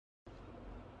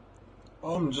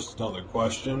Just another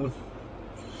question.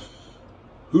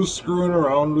 Who's screwing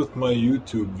around with my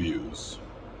YouTube views?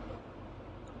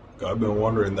 I've been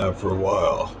wondering that for a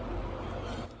while.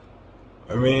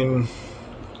 I mean,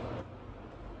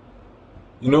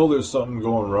 there's something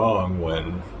going wrong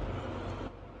when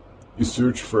you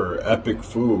search for epic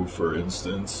foo, for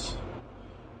instance,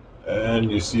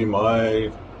 and you see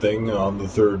my thing on the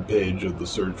third page of the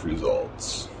search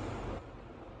results.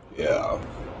 Yeah.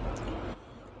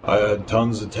 I had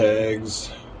tons of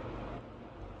tags.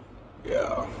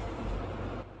 Yeah.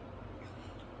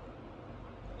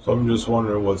 So I'm just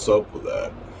wondering what's up with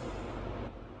that.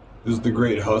 Is the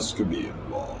Great Huskabee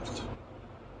involved?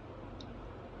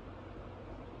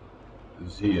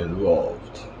 Is he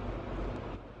involved?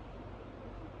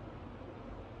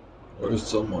 Or is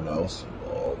someone else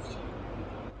involved?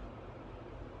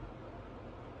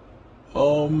 I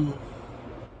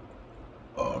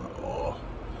don't know.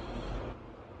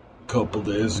 A couple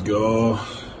days ago,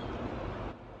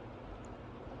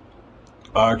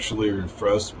 I actually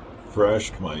refreshed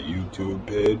my YouTube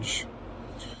page,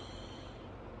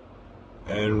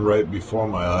 and right before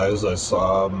my eyes I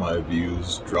saw my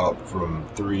views drop from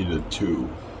 3 to 2.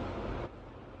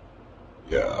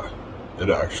 Yeah, it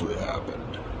actually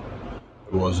happened.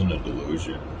 It wasn't a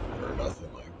delusion or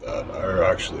nothing like that. I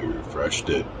actually refreshed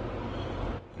it.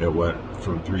 It went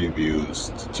from 3 views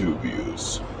to 2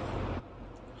 views.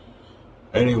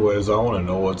 Anyways, I want to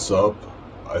know what's up.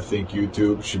 I think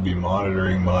YouTube should be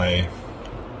monitoring my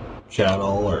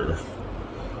channel or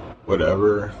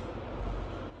whatever.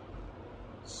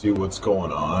 See what's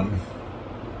going on.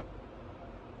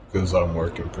 Because I'm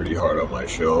working pretty hard on my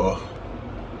show.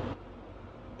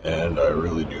 And I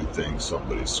really do think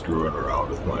somebody's screwing around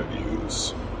with my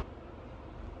views.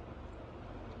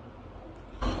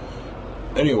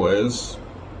 Anyways,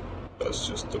 that's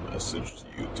just a message to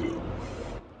YouTube.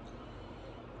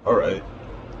 Alright,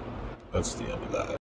 that's the end of that.